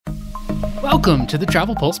Welcome to the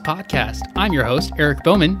Travel Pulse podcast. I'm your host, Eric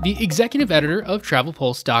Bowman, the executive editor of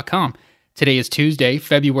TravelPulse.com. Today is Tuesday,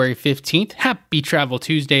 February 15th. Happy Travel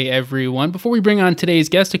Tuesday, everyone. Before we bring on today's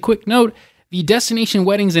guest, a quick note. The Destination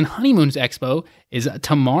Weddings and Honeymoons Expo is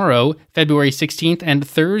tomorrow, February 16th, and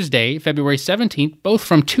Thursday, February 17th, both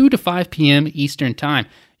from 2 to 5 p.m. Eastern Time.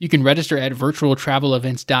 You can register at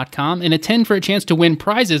virtualtravelevents.com and attend for a chance to win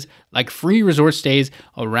prizes like free resort stays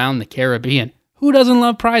around the Caribbean. Who doesn't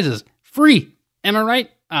love prizes? Free. Am I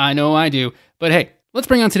right? I know I do. But hey, let's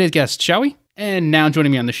bring on today's guest, shall we? And now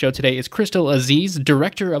joining me on the show today is Crystal Aziz,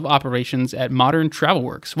 Director of Operations at Modern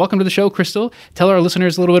Travelworks. Welcome to the show, Crystal. Tell our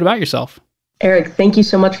listeners a little bit about yourself. Eric, thank you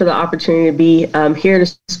so much for the opportunity to be here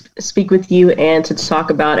to speak with you and to talk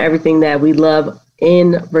about everything that we love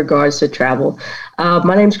in regards to travel.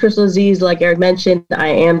 My name is Crystal Aziz. Like Eric mentioned, I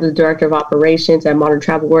am the Director of Operations at Modern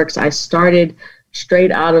Travelworks. I started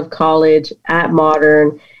straight out of college at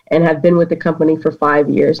Modern and have been with the company for 5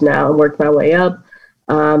 years now and worked my way up.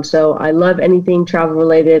 So I love anything travel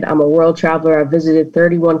related. I'm a world traveler. I've visited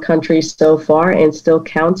 31 countries so far and still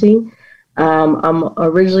counting. I'm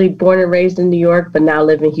originally born and raised in New York, but now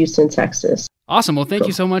live in Houston, Texas. Awesome. Well, thank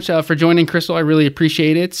you so much for joining, Crystal. I really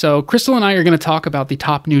appreciate it. So Crystal and I are going to talk about the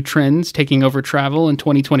top new trends taking over travel in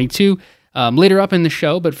 2022 later up in the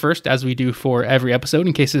show. But first, as we do for every episode,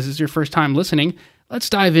 in case this is your first time listening, let's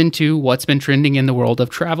dive into what's been trending in the world of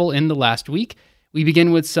travel in the last week. We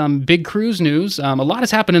begin with some big cruise news. A lot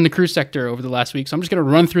has happened in the cruise sector over the last week, so I'm just going to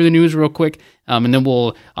run through the news real quick, and then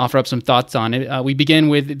we'll offer up some thoughts on it. We begin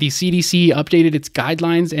with the CDC updated its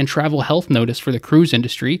guidelines and travel health notice for the cruise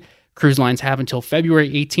industry. Cruise lines have until February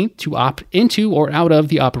 18th to opt into or out of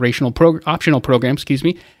the optional program,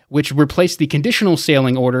 which replaced the conditional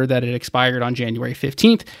sailing order that had expired on January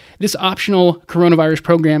 15th. This optional coronavirus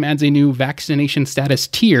program adds a new vaccination status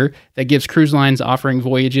tier that gives cruise lines offering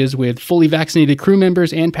voyages with fully vaccinated crew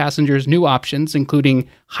members and passengers new options, including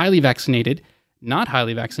highly vaccinated, not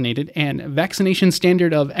highly vaccinated, and vaccination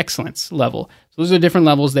standard of excellence level. So those are different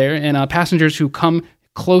levels there, and passengers who come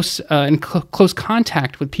close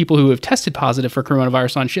contact with people who have tested positive for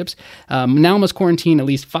coronavirus on ships now must quarantine at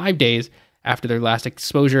least 5 days after their last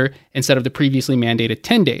exposure instead of the previously mandated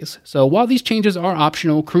 10 days. So while these changes are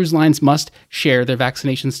optional, cruise lines must share their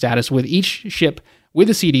vaccination status with each ship with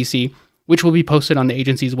the CDC, which will be posted on the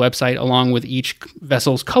agency's website along with each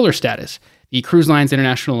vessel's color status. The Cruise Lines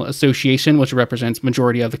International Association, which represents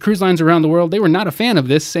majority of the cruise lines around the world, they were not a fan of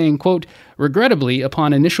this, saying, quote, "Regrettably,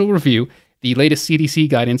 upon initial review, the latest CDC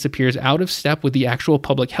guidance appears out of step with the actual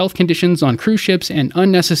public health conditions on cruise ships and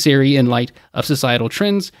unnecessary in light of societal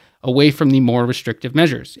trends away from the more restrictive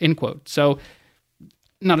measures," end quote. So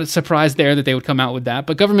not a surprise there that they would come out with that,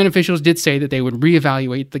 but government officials did say that they would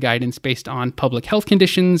reevaluate the guidance based on public health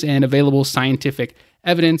conditions and available scientific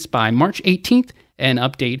evidence by March 18th and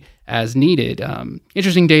update as needed.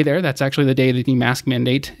 Interesting day there. That's actually the day that the mask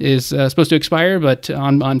mandate is supposed to expire, but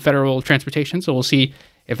on federal transportation. So we'll see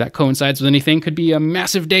if that coincides with anything. Could be a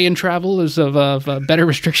massive day in travel as of better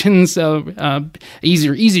restrictions,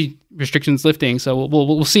 easy restrictions lifting. So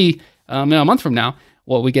we'll see in a month from now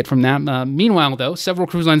what we get from that. Meanwhile, though, several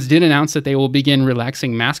cruise lines did announce that they will begin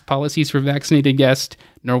relaxing mask policies for vaccinated guests.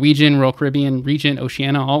 Norwegian, Royal Caribbean, Regent,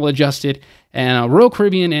 Oceania all adjusted. And Royal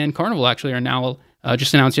Caribbean and Carnival actually are now,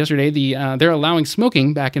 just announced yesterday, they're allowing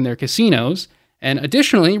smoking back in their casinos. And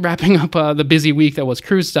additionally, wrapping up the busy week that was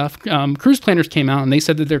cruise stuff, cruise planners came out and they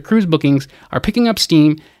said that their cruise bookings are picking up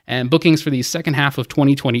steam, and bookings for the second half of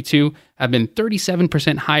 2022 have been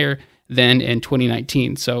 37% higher than in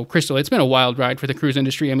 2019. So, Crystal, it's been a wild ride for the cruise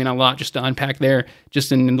industry. I mean, a lot just to unpack there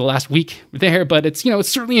just in the last week there, but it's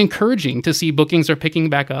certainly encouraging to see bookings are picking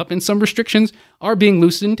back up and some restrictions are being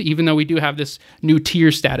loosened, even though we do have this new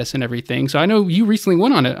tier status and everything. So I know you recently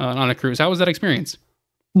went on a cruise. How was that experience?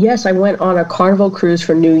 Yes, I went on a Carnival cruise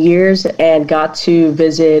for New Year's and got to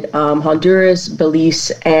visit Honduras, Belize,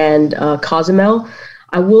 and Cozumel.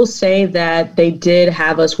 I will say that they did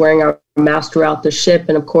have us wearing our masks throughout the ship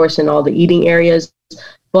and, of course, in all the eating areas.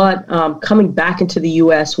 But coming back into the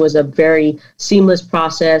U.S. was a very seamless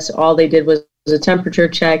process. All they did was a temperature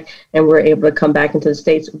check, and we're able to come back into the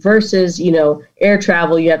States versus, air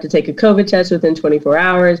travel. You have to take a COVID test within 24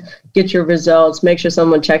 hours, get your results, make sure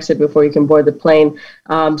someone checks it before you can board the plane.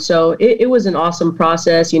 So it was an awesome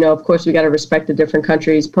process. Of course, we got to respect the different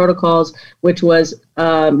countries' protocols, which was,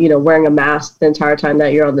 wearing a mask the entire time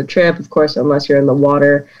that you're on the trip, of course, unless you're in the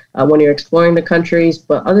water when you're exploring the countries.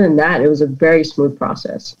 But other than that, it was a very smooth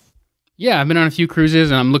process. Yeah, I've been on a few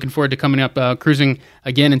cruises, and I'm looking forward to coming up cruising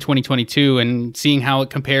again in 2022 and seeing how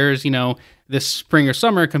it compares, this spring or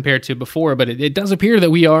summer compared to before. But it does appear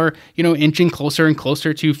that we are, inching closer and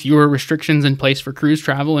closer to fewer restrictions in place for cruise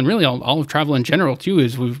travel, and really all of travel in general too,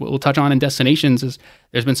 as we'll touch on in destinations. Is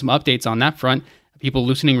there's been some updates on that front, people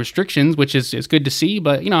loosening restrictions, which is good to see.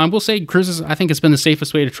 But I will say cruises, I think it's been the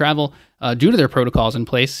safest way to travel due to their protocols in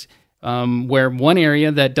place. Where one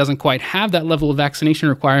area that doesn't quite have that level of vaccination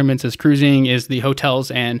requirements as cruising is the hotels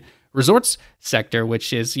and resorts sector,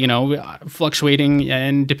 which is, fluctuating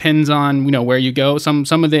and depends on, where you go.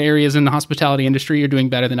 Some of the areas in the hospitality industry are doing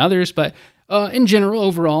better than others, but in general,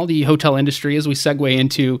 overall, the hotel industry, as we segue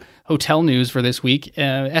into hotel news for this week,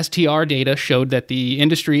 STR data showed that the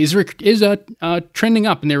industry is trending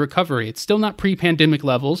up in their recovery. It's still not pre-pandemic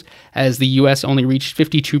levels, as the U.S. only reached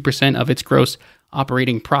 52% of its gross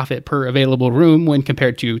operating profit per available room when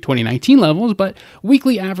compared to 2019 levels, but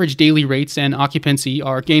weekly average daily rates and occupancy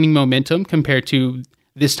are gaining momentum compared to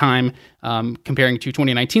this time. Comparing to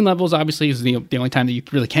 2019 levels, obviously, is the only time that you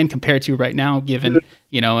really can compare to right now, given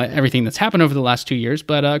everything that's happened over the last 2 years.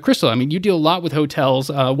 But Crystal, you deal a lot with hotels.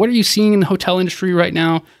 What are you seeing in the hotel industry right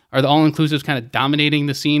now? Are the all-inclusives kind of dominating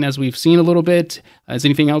the scene as we've seen a little bit? Is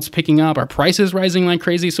anything else picking up? Are prices rising like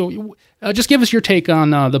crazy? So just give us your take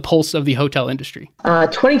on the pulse of the hotel industry.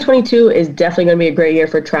 2022 is definitely going to be a great year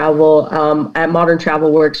for travel. At Modern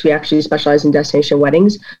Travel Works, we actually specialize in destination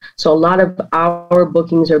weddings. So a lot of our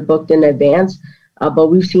bookings are booked in advance, but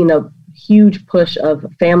we've seen a huge push of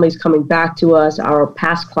families coming back to us, our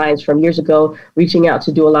past clients from years ago reaching out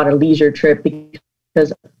to do a lot of leisure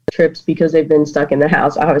trips because they've been stuck in the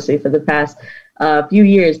house, obviously, for the past few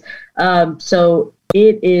years. So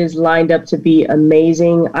it is lined up to be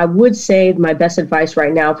amazing. I would say my best advice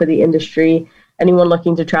right now for the industry, anyone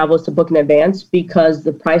looking to travel, is to book in advance, because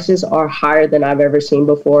the prices are higher than I've ever seen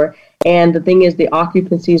before. And the thing is, the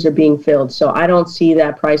occupancies are being filled. So I don't see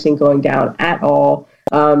that pricing going down at all.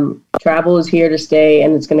 Travel is here to stay,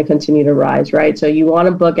 and it's going to continue to rise, right? So you want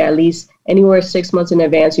to book at least anywhere 6 months in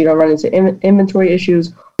advance so you don't run into inventory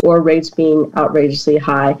issues or rates being outrageously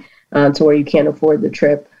high to where you can't afford the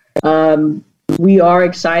trip. We are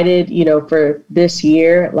excited, for this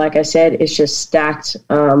year. Like I said, it's just stacked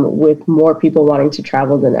with more people wanting to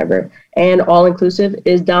travel than ever. And all-inclusive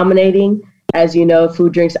is dominating. As you know,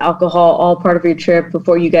 food, drinks, alcohol, all part of your trip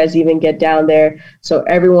before you guys even get down there. So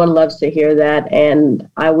everyone loves to hear that. And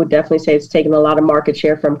I would definitely say it's taken a lot of market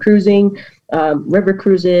share from cruising, river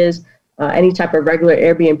cruises, any type of regular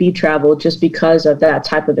Airbnb travel, just because of that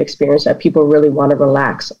type of experience that people really want to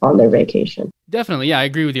relax on their vacation. Definitely. Yeah, I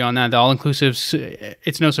agree with you on that. The all-inclusives,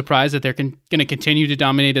 it's no surprise that they're going to continue to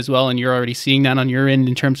dominate as well. And you're already seeing that on your end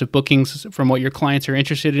in terms of bookings from what your clients are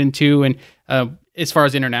interested in too. And as far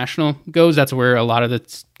as international goes, that's where a lot of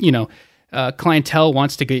the, clientele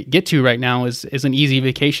wants to get to right now is an easy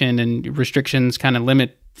vacation, and restrictions kind of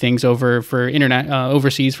limit things over for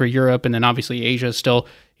overseas for Europe. And then obviously Asia is still,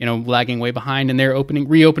 lagging way behind in their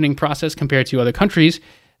reopening process compared to other countries.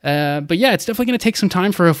 But yeah, it's definitely going to take some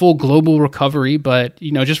time for a full global recovery. But,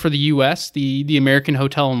 just for the U.S., the American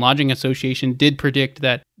Hotel and Lodging Association did predict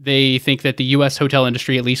that they think that the U.S. hotel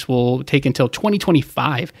industry at least will take until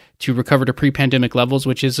 2025 to recover to pre-pandemic levels,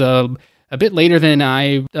 which is a bit later than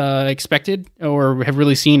I expected or have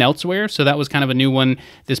really seen elsewhere. So that was kind of a new one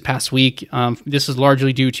this past week. This is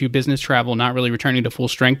largely due to business travel not really returning to full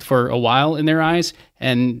strength for a while in their eyes.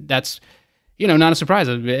 And that's not a surprise.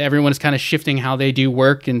 Everyone is kind of shifting how they do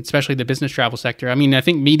work, and especially the business travel sector. I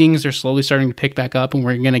think meetings are slowly starting to pick back up, and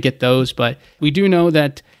we're going to get those. But we do know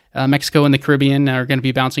that Mexico and the Caribbean are going to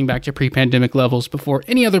be bouncing back to pre-pandemic levels before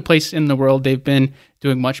any other place in the world. They've been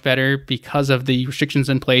doing much better because of the restrictions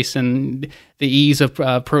in place and the ease of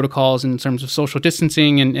protocols in terms of social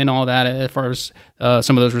distancing and all that as far as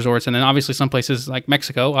some of those resorts. And then obviously some places like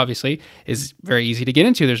Mexico, obviously, is very easy to get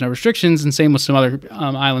into. There's no restrictions, and same with some other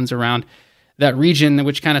islands around that region,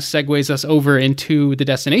 which kind of segues us over into the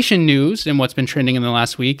destination news and what's been trending in the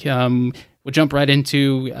last week. We'll jump right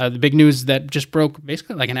into the big news that just broke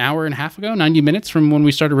basically like an hour and a half ago, 90 minutes from when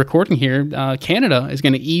we started recording here. Canada is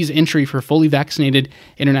going to ease entry for fully vaccinated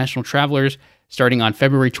international travelers starting on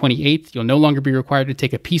February 28th. You'll no longer be required to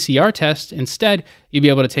take a PCR test. Instead, you'll be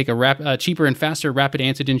able to take a cheaper and faster rapid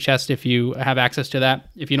antigen test if you have access to that.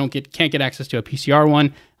 If you can't get access to a PCR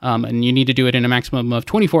one, and you need to do it in a maximum of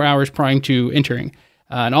 24 hours prior to entering.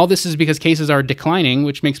 And all this is because cases are declining,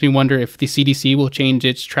 which makes me wonder if the CDC will change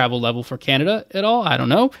its travel level for Canada at all. I don't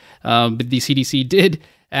know. But the CDC did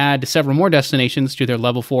add several more destinations to their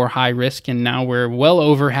level 4 high risk, and now we're well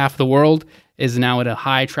over half the world is now at a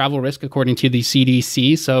high travel risk according to the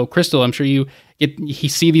CDC. So, Crystal, I'm sure you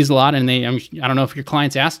see these a lot, and I don't know if your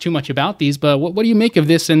clients ask too much about these, but what do you make of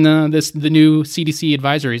this and the new CDC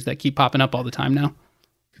advisories that keep popping up all the time now?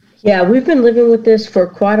 Yeah, we've been living with this for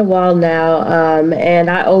quite a while now,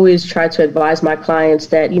 and I always try to advise my clients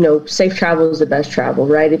that, safe travel is the best travel,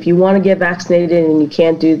 right? If you want to get vaccinated and you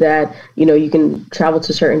can't do that, you can travel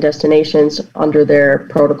to certain destinations under their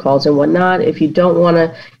protocols and whatnot. If you don't want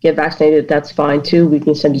to get vaccinated, that's fine too. We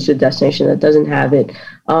can send you to a destination that doesn't have it.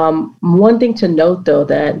 One thing to note, though,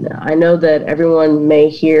 that I know that everyone may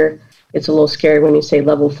hear, it's a little scary when you say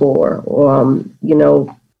level 4, or,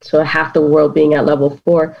 so half the world being at level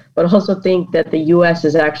 4, but also think that the U.S.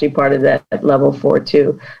 is actually part of that level 4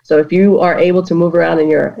 too. So if you are able to move around in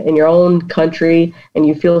your own country and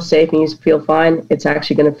you feel safe and you feel fine, it's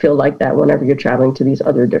actually going to feel like that whenever you're traveling to these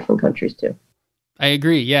other different countries too. I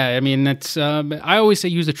agree. Yeah, I mean, that's I always say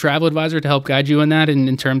use a travel advisor to help guide you in that,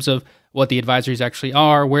 in terms of what the advisories actually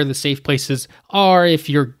are, where the safe places are.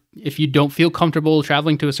 If you don't feel comfortable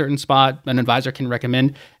traveling to a certain spot, an advisor can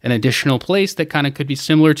recommend an additional place that kind of could be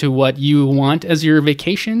similar to what you want as your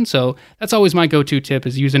vacation. So that's always my go-to tip,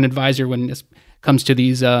 is use an advisor when it comes to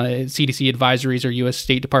these CDC advisories or U.S.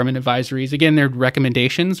 State Department advisories. Again, they're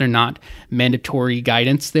recommendations. They're not mandatory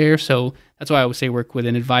guidance there. So that's why I always say work with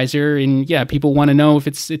an advisor. And yeah, people want to know if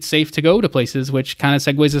it's safe to go to places, which kind of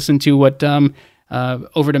segues us into what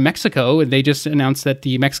over to Mexico. They just announced that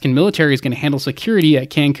the Mexican military is going to handle security at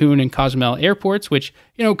Cancun and Cozumel airports, which,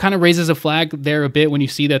 kind of raises a flag there a bit when you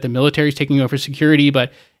see that the military is taking over security.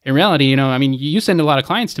 But in reality, you send a lot of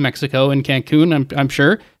clients to Mexico and Cancun, I'm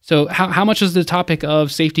sure. So how much does the topic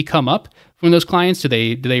of safety come up from those clients? Do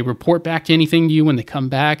they report back to anything to you when they come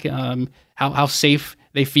back? How safe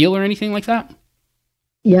they feel or anything like that?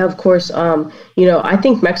 Yeah, of course. I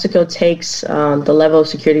think Mexico takes the level of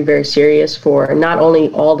security very serious for not only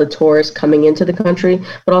all the tourists coming into the country,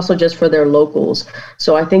 but also just for their locals.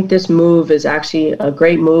 So I think this move is actually a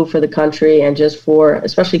great move for the country, and just for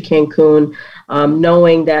especially Cancun,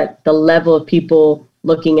 knowing that the level of people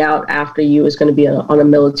looking out after you is going to be on a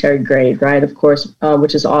military grade, right? Of course,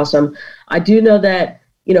 which is awesome. I do know that,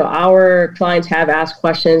 our clients have asked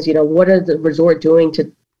questions, what is the resort doing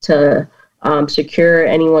to secure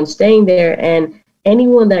anyone staying there, and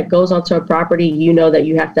anyone that goes onto a property, that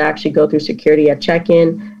you have to actually go through security at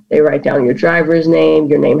check-in. They write down your driver's name.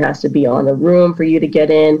 Your name has to be on the room for you to get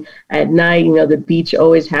in. At night, the beach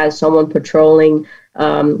always has someone patrolling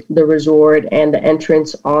the resort and the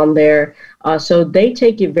entrance on there. So they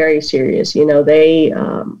take it very serious. They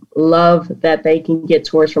love that they can get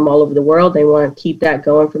tourists from all over the world. They want to keep that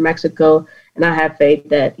going for Mexico. And I have faith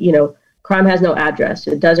that, crime has no address.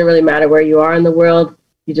 It doesn't really matter where you are in the world.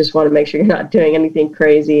 You just want to make sure you're not doing anything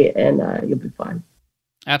crazy, and you'll be fine.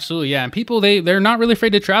 Absolutely, yeah. And people, they're not really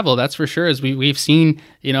afraid to travel, that's for sure. As we've seen,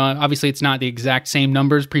 obviously it's not the exact same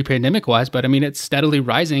numbers pre-pandemic wise, but I mean, it's steadily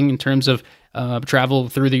rising in terms of travel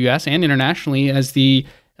through the U.S. and internationally. As the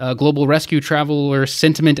Global Rescue Traveler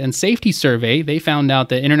Sentiment and Safety Survey, they found out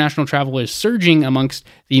that international travel is surging amongst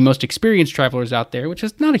the most experienced travelers out there, which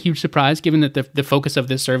is not a huge surprise given that the focus of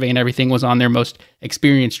this survey and everything was on their most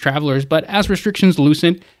experienced travelers. But as restrictions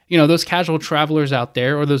loosen, those casual travelers out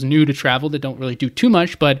there, or those new to travel that don't really do too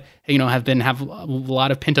much, but have a lot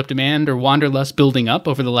of pent up demand or wanderlust building up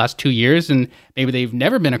over the last 2 years, and maybe they've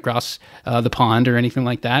never been across the pond or anything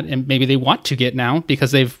like that, and maybe they want to get now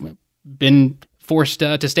because they've been forced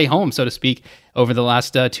to stay home, so to speak, over the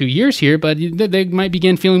last 2 years here, but they might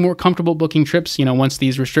begin feeling more comfortable booking trips, once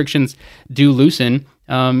these restrictions do loosen.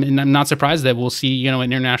 And I'm not surprised that we'll see, an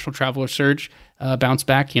international traveler surge bounce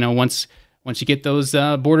back, once you get those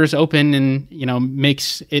borders open, and,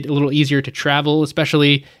 makes it a little easier to travel,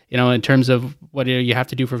 especially, in terms of what you have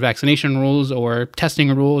to do for vaccination rules or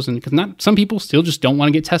testing rules. And because some people still just don't want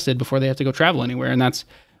to get tested before they have to go travel anywhere. And that's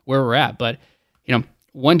where we're at. But,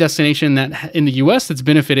 one destination that in the U.S. that's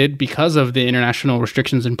benefited because of the international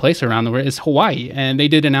restrictions in place around the world is Hawaii. And they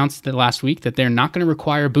did announce that last week that they're not going to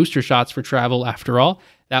require booster shots for travel after all.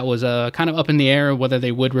 That was kind of up in the air whether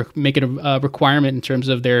they would make it a requirement in terms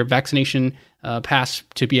of their vaccination pass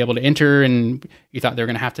to be able to enter. And you thought they were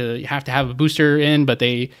going to have to have a booster in, but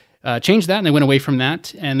they changed that and they went away from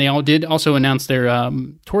that. And they did also announce their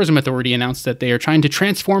tourism authority announced that they are trying to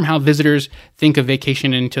transform how visitors think of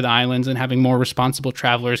vacation into the islands and having more responsible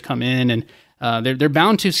travelers come in. And they're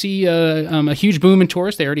bound to see a huge boom in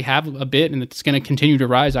tourists. They already have a bit, and it's going to continue to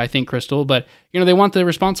rise, I think, Crystal. But, they want the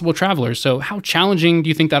responsible travelers. So how challenging do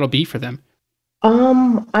you think that'll be for them?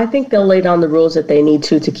 I think they'll lay down the rules that they need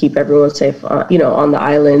to keep everyone safe, on the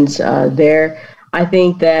islands there. I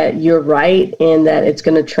think that you're right in that it's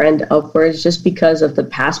going to trend upwards just because of the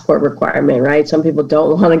passport requirement, right? Some people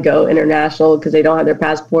don't want to go international because they don't have their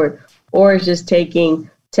passport, or it's just taking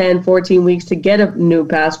 10, 14 weeks to get a new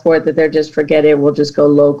passport that they're just forget it. We'll just go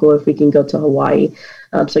local if we can go to Hawaii.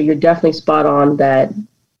 So you're definitely spot on that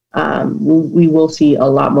we will see a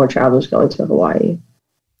lot more travelers going to Hawaii.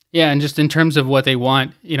 Yeah, and just in terms of what they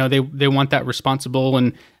want, they want that responsible,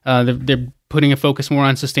 and they're putting a focus more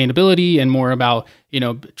on sustainability and more about,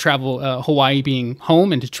 travel, Hawaii being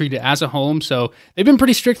home and to treat it as a home. So they've been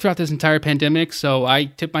pretty strict throughout this entire pandemic. So I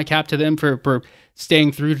tip my cap to them for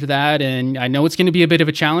staying through to that. And I know it's going to be a bit of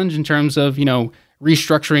a challenge in terms of,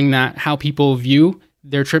 restructuring that, how people view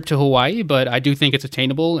their trip to Hawaii, but I do think it's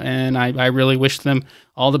attainable, and I really wish them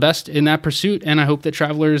all the best in that pursuit. And I hope that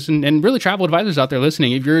travelers and really travel advisors out there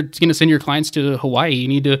listening, if you're going to send your clients to Hawaii, you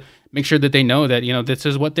need to make sure that they know that, this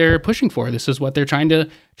is what they're pushing for. This is what they're trying to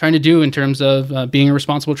do in terms of being a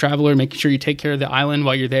responsible traveler, making sure you take care of the island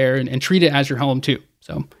while you're there and treat it as your home too.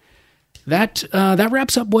 So that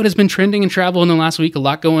wraps up what has been trending in travel in the last week. A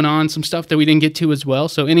lot going on, some stuff that we didn't get to as well.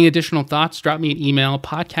 So any additional thoughts, drop me an email,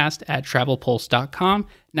 podcast@travelpulse.com.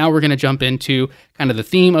 Now we're going to jump into kind of the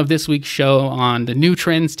theme of this week's show on the new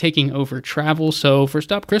trends taking over travel. So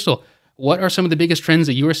first up, Crystal, what are some of the biggest trends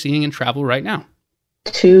that you are seeing in travel right now?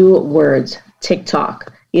 2 words,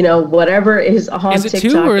 TikTok. Whatever is on TikTok. Is it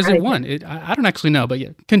 2 or is it 1? I don't actually know, but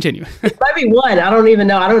yeah, continue. It might be 1. I don't even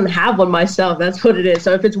know. I don't have one myself. That's what it is.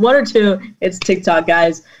 So if it's 1 or 2, it's TikTok,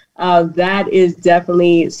 guys. That is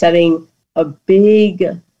definitely setting a big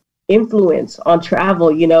influence on travel.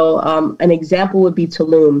 An example would be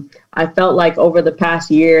Tulum. I felt like over the past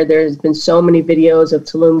year, there's been so many videos of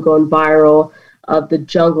Tulum going viral, of the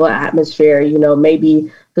jungle atmosphere,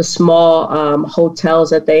 maybe the small hotels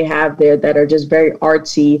that they have there that are just very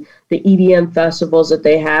artsy. The EDM festivals that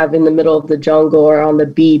they have in the middle of the jungle or on the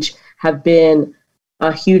beach have been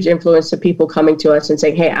a huge influence to people coming to us and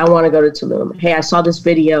saying, hey, I want to go to Tulum. Hey, I saw this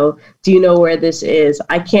video. Do you know where this is?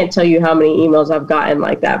 I can't tell you how many emails I've gotten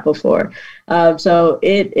like that before. So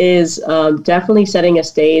it is definitely setting a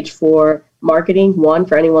stage for marketing. One,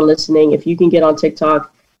 for anyone listening, if you can get on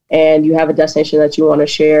TikTok and you have a destination that you want to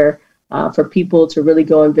share for people to really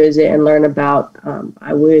go and visit and learn about,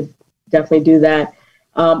 I would definitely do that.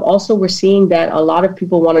 Also, we're seeing that a lot of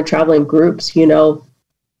people want to travel in groups,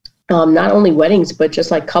 not only weddings, but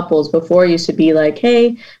just like couples. Before it used to be like,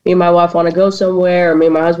 hey, me and my wife want to go somewhere, or me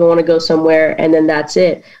and my husband want to go somewhere, and then that's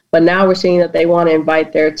it. But now we're seeing that they want to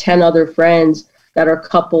invite their 10 other friends that are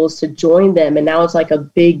couples to join them. And now it's like a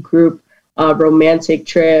big group romantic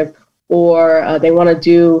trip, or they want to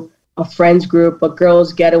do a friends group, a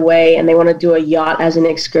girls getaway, and they want to do a yacht as an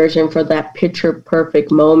excursion for that picture perfect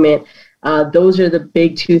moment. Those are the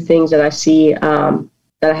big 2 things that I see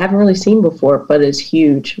that I haven't really seen before, but is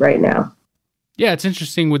huge right now. Yeah, it's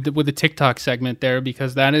interesting with the TikTok segment there,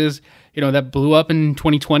 because that is, that blew up in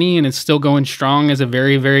 2020 and it's still going strong as a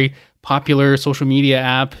very, very popular social media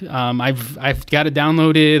app. I've got it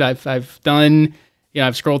downloaded. I've done,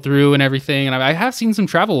 I've scrolled through and everything, and I have seen some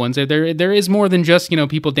travel ones. There is more than just,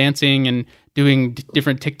 people dancing and doing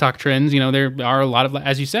different TikTok trends. There are a lot of,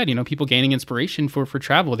 as you said, people gaining inspiration for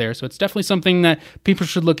travel there. So it's definitely something that people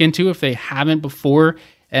should look into if they haven't before,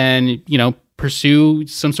 and, pursue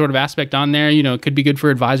some sort of aspect on there. It could be good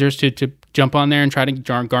for advisors to jump on there and try to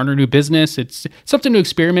garner new business. It's something to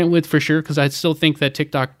experiment with for sure, because I still think that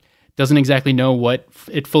TikTok doesn't exactly know what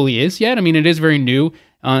it fully is yet. I mean, it is very new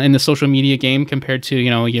in the social media game compared to,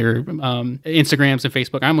 your Instagrams and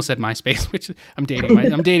Facebook. I almost said MySpace, which I'm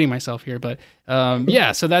dating myself here, but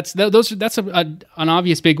yeah. So that's an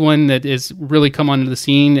obvious big one that is really come onto the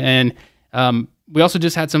scene. And we also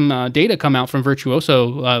just had some data come out from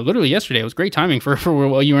Virtuoso literally yesterday. It was great timing for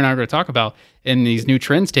what you and I are going to talk about in these new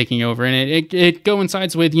trends taking over, and it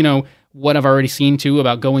coincides with what I've already seen too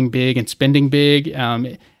about going big and spending big.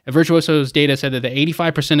 Virtuoso's data said that the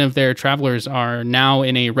 85% of their travelers are now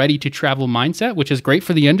in a ready-to-travel mindset, which is great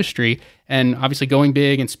for the industry. And obviously going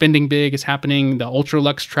big and spending big is happening. The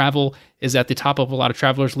ultra-luxe travel is at the top of a lot of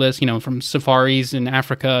travelers' lists, from safaris in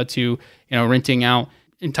Africa to, renting out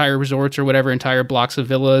entire resorts or whatever, entire blocks of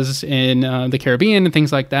villas in the Caribbean and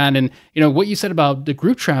things like that. And, what you said about the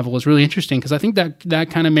group travel is really interesting, because I think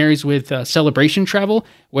that kind of marries with celebration travel,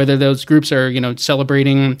 whether those groups are,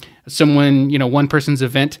 celebrating someone, one person's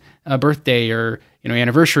event, birthday or,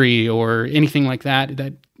 anniversary or anything like that,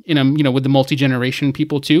 with the multi-generation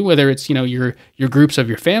people too, whether it's, your groups of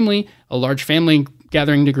your family, a large family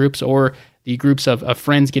gathering to groups, or the groups of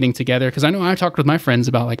friends getting together. Because I know I talked with my friends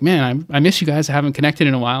about like, man, I miss you guys. I haven't connected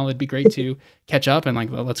in a while. It'd be great to catch up and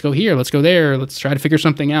like, well, let's go here, let's go there, let's try to figure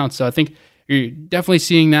something out. So I think you're definitely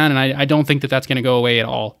seeing that. And I don't think that that's going to go away at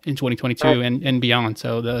all in 2022 and beyond.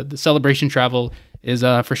 So the celebration travel is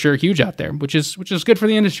for sure huge out there, which is good for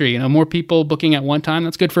the industry. More people booking at one time.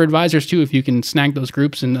 That's good for advisors too, if you can snag those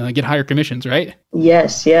groups and get higher commissions, right?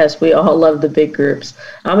 Yes. We all love the big groups.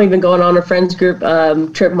 I'm even going on a friends group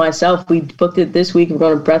trip myself. We booked it this week. We're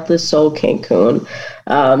going to Breathless Soul Cancun.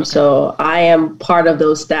 So I am part of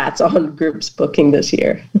those stats on groups booking this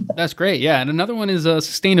year. That's great. Yeah. And another one is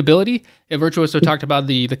sustainability. Virtuoso talked about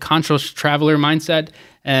the conscious traveler mindset.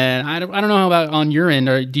 And I don't know about on your end,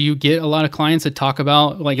 or do you get a lot of clients that talk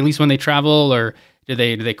about, like, at least when they travel, or do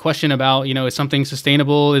they question about, is something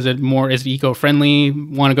sustainable? Is it eco-friendly?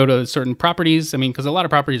 Want to go to certain properties? I mean, because a lot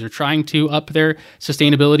of properties are trying to up their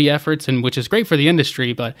sustainability efforts, and which is great for the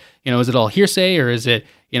industry, but, is it all hearsay, or is it,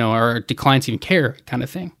 or do clients even care kind of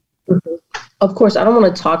thing? Mm-hmm. Of course, I don't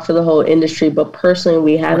want to talk for the whole industry, but personally,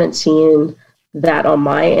 we haven't seen that on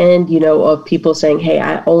my end, of people saying, hey,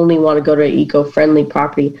 I only want to go to an eco-friendly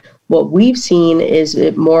property. What we've seen is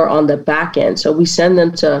it more on the back end. So we send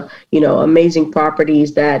them to, amazing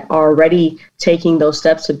properties that are already taking those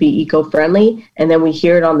steps to be eco-friendly. And then we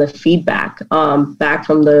hear it on the feedback back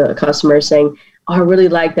from the customers saying, oh, I really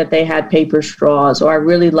like that they had paper straws, or I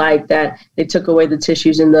really like that they took away the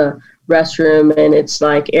tissues in the restroom and it's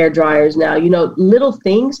like air dryers now, little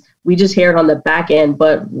things. We just hear it on the back end,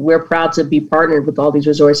 but we're proud to be partnered with all these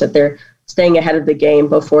resorts that they're staying ahead of the game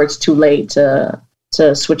before it's too late to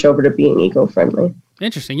switch over to being eco-friendly.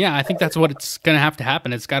 Interesting. Yeah, I think that's what it's going to have to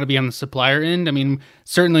happen. It's got to be on the supplier end. I mean,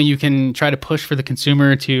 certainly you can try to push for the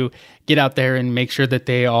consumer to get out there and make sure that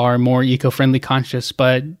they are more eco-friendly conscious.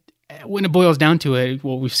 But when it boils down to it,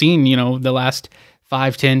 what we've seen, the last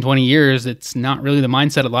 5, 10, 20 years, it's not really the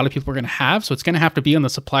mindset a lot of people are going to have. So it's going to have to be on the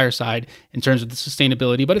supplier side in terms of the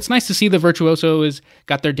sustainability. But it's nice to see that Virtuoso has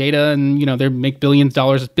got their data and, they make billions of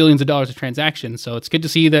dollars of transactions. So it's good to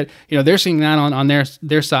see that, they're seeing that on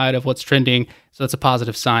their side of what's trending. So that's a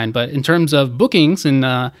positive sign. But in terms of bookings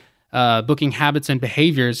and booking habits and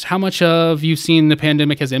behaviors, how much have you seen the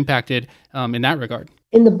pandemic has impacted in that regard?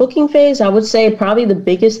 In the booking phase, I would say probably the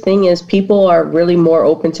biggest thing is people are really more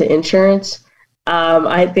open to insurance.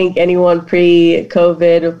 I think anyone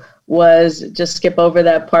pre-COVID was just skip over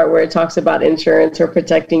that part where it talks about insurance or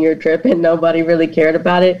protecting your trip, and nobody really cared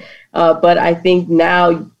about it. But I think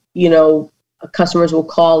now, customers will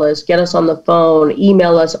call us, get us on the phone,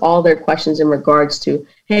 email us all their questions in regards to,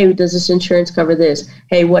 hey, does this insurance cover this?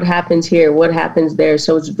 Hey, what happens here? What happens there?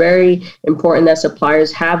 So it's very important that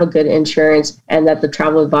suppliers have a good insurance and that the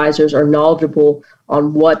travel advisors are knowledgeable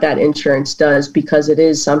on what that insurance does, because it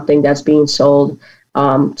is something that's being sold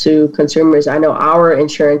to consumers. I know our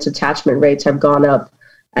insurance attachment rates have gone up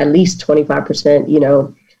at least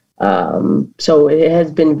 25%, so it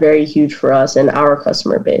has been very huge for us and our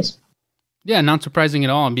customer base. Yeah, not surprising at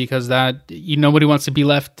all, because nobody wants to be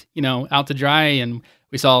left, out to dry. And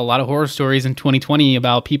we saw a lot of horror stories in 2020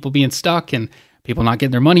 about people being stuck and people not getting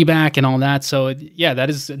their money back and all that. So yeah, that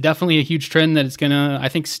is definitely a huge trend that is going to, I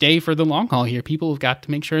think, stay for the long haul here. People have got to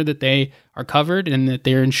make sure that they are covered and that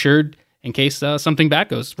they're insured in case something bad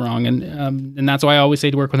goes wrong. And that's why I always say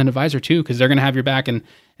to work with an advisor too, because they're going to have your back. And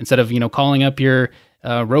instead of, calling up your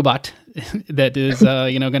robot that is,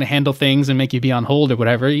 going to handle things and make you be on hold or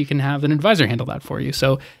whatever, you can have an advisor handle that for you.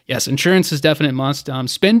 So yes, insurance is definite must.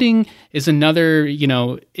 Spending is another,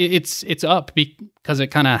 it's up because it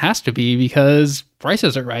kind of has to be, because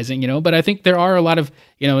prices are rising, but I think there are a lot of,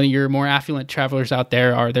 your more affluent travelers out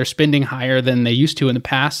there they're spending higher than they used to in the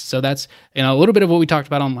past. So that's, a little bit of what we talked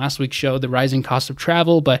about on last week's show, the rising cost of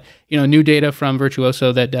travel. But, new data from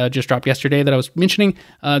Virtuoso that just dropped yesterday that I was mentioning,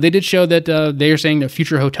 they did show that they are saying that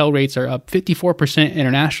future hotel rates are up 54%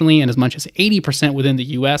 internationally and as much as 80% within the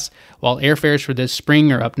US, while airfares for this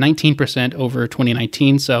spring are up 19% over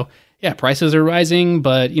 2019. So yeah, prices are rising,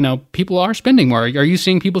 but, people are spending more. Are you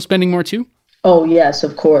seeing people spending more too? Oh, yes,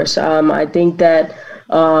 of course. I think that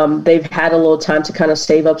they've had a little time to kind of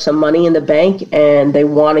save up some money in the bank, and they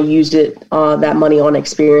want to use that money on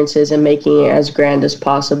experiences and making it as grand as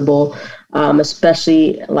possible.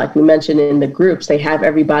 Especially like we mentioned in the groups, they have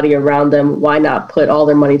everybody around them. Why not put all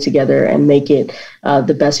their money together and make it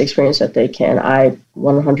the best experience that they can? I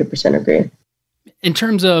 100% agree. In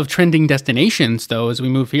terms of trending destinations, though, as we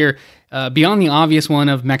move here, beyond the obvious one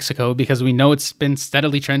of Mexico, because we know it's been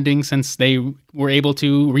steadily trending since they were able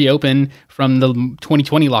to reopen from the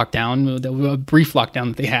 2020 lockdown, the brief lockdown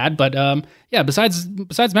that they had. But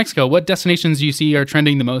besides Mexico, what destinations do you see are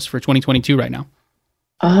trending the most for 2022 right now?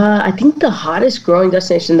 I think the hottest growing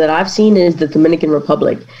destination that I've seen is the Dominican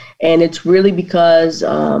Republic. And it's really because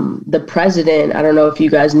the president, I don't know if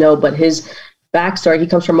you guys know, but his backstory, he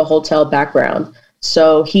comes from a hotel background.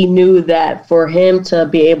 So he knew that for him to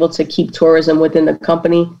be able to keep tourism within the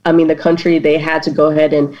country, they had to go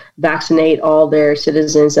ahead and vaccinate all their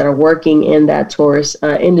citizens that are working in that tourist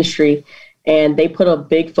industry. And they put a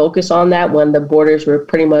big focus on that when the borders were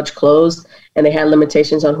pretty much closed and they had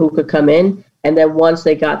limitations on who could come in. And then once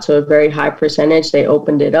they got to a very high percentage, they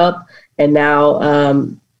opened it up. And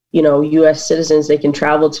now, U.S. citizens, they can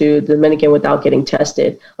travel to the Dominican without getting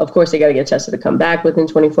tested. Of course, they got to get tested to come back within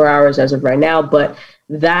 24 hours as of right now. But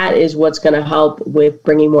that is what's going to help with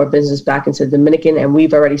bringing more business back into the Dominican. And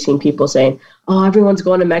we've already seen people saying, oh, everyone's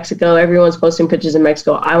going to Mexico. Everyone's posting pictures in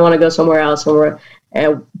Mexico. I want to go somewhere else,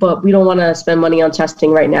 but we don't want to spend money on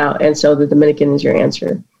testing right now. And so the Dominican is your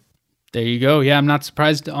answer. There you go. Yeah, I'm not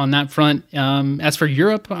surprised on that front. As for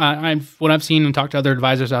Europe, what I've seen and talked to other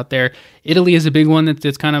advisors out there, Italy is a big one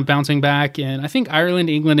that's kind of bouncing back. And I think Ireland,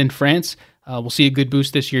 England, and France will see a good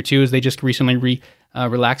boost this year too, as they just recently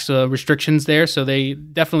relaxed restrictions there. So they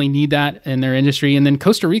definitely need that in their industry. And then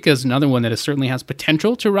Costa Rica is another one that certainly has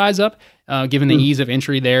potential to rise up, given the ease of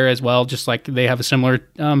entry there as well, just like they have a similar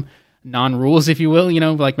non-rules, if you will,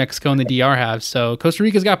 like Mexico and the DR have. So Costa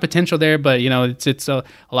Rica's got potential there, but it's a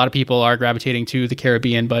lot of people are gravitating to the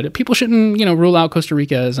Caribbean, but people shouldn't rule out Costa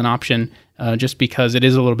Rica as an option just because it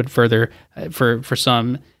is a little bit further for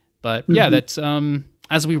some. But yeah, that's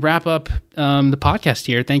as we wrap up the podcast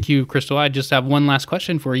here. Thank you, Crystal. I just have one last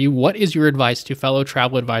question for you. What is your advice to fellow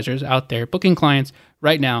travel advisors out there booking clients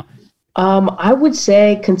right now? I would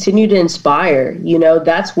say continue to inspire.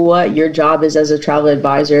 That's what your job is as a travel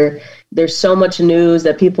advisor. There's so much news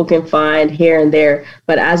that people can find here and there,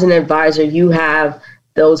 but as an advisor, you have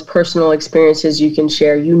those personal experiences you can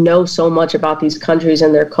share. You know so much about these countries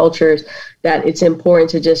and their cultures that it's important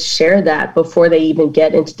to just share that before they even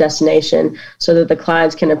get into destination so that the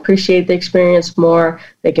clients can appreciate the experience more.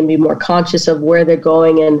 They can be more conscious of where they're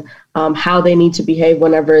going and how they need to behave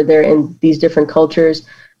whenever they're in these different cultures.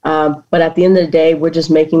 But at the end of the day, we're just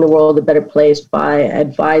making the world a better place by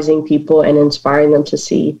advising people and inspiring them to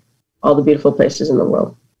see all the beautiful places in the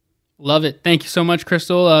world. Love it. Thank you so much,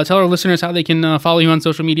 Crystal. Tell our listeners how they can follow you on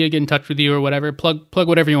social media, get in touch with you or whatever. Plug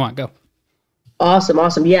whatever you want. Go.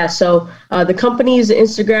 Awesome. Yeah. So the company's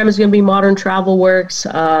Instagram is going to be Modern Travel Works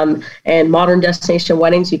and Modern Destination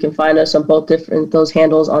Weddings. You can find us on both those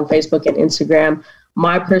handles on Facebook and Instagram.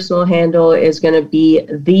 My personal handle is going to be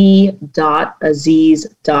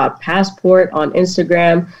the.aziz.passport on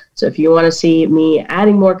Instagram. So if you want to see me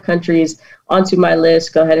adding more countries onto my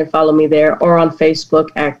list, go ahead and follow me there or on Facebook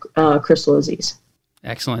at Crystal Aziz.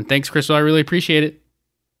 Excellent. Thanks, Crystal. I really appreciate it.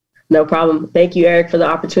 No problem. Thank you, Eric, for the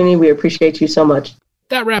opportunity. We appreciate you so much.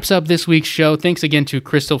 That wraps up this week's show. Thanks again to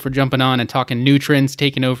Crystal for jumping on and talking new trends,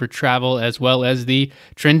 taking over travel, as well as the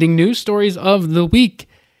trending news stories of the week.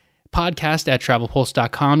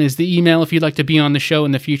 podcast@travelpulse.com is the email. If you'd like to be on the show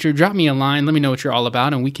in the future, drop me a line. Let me know what you're all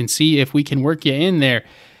about, and we can see if we can work you in there.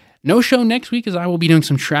 No show next week as I will be doing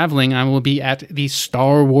some traveling. I will be at the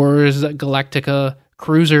Star Wars Galactica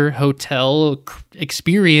Cruiser Hotel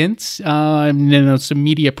experience. Some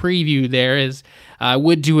media preview there is I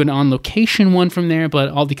would do an on-location one from there, but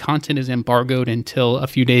all the content is embargoed until a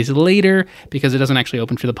few days later because it doesn't actually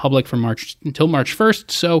open to the public until March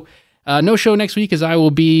 1st. So no show next week as I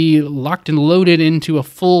will be locked and loaded into a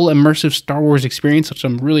full immersive Star Wars experience, which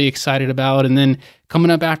I'm really excited about. And then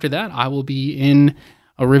coming up after that, I will be in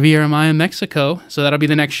Riviera Maya, Mexico. So that'll be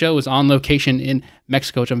the next show, is on location in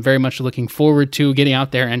Mexico, which I'm very much looking forward to getting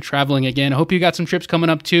out there and traveling again. I hope you got some trips coming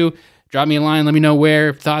up too. Drop me a line. Let me know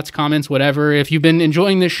where, thoughts, comments, whatever. If you've been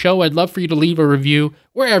enjoying this show, I'd love for you to leave a review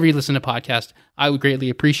wherever you listen to podcasts. I would greatly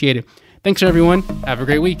appreciate it. Thanks, everyone. Have a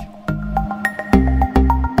great week.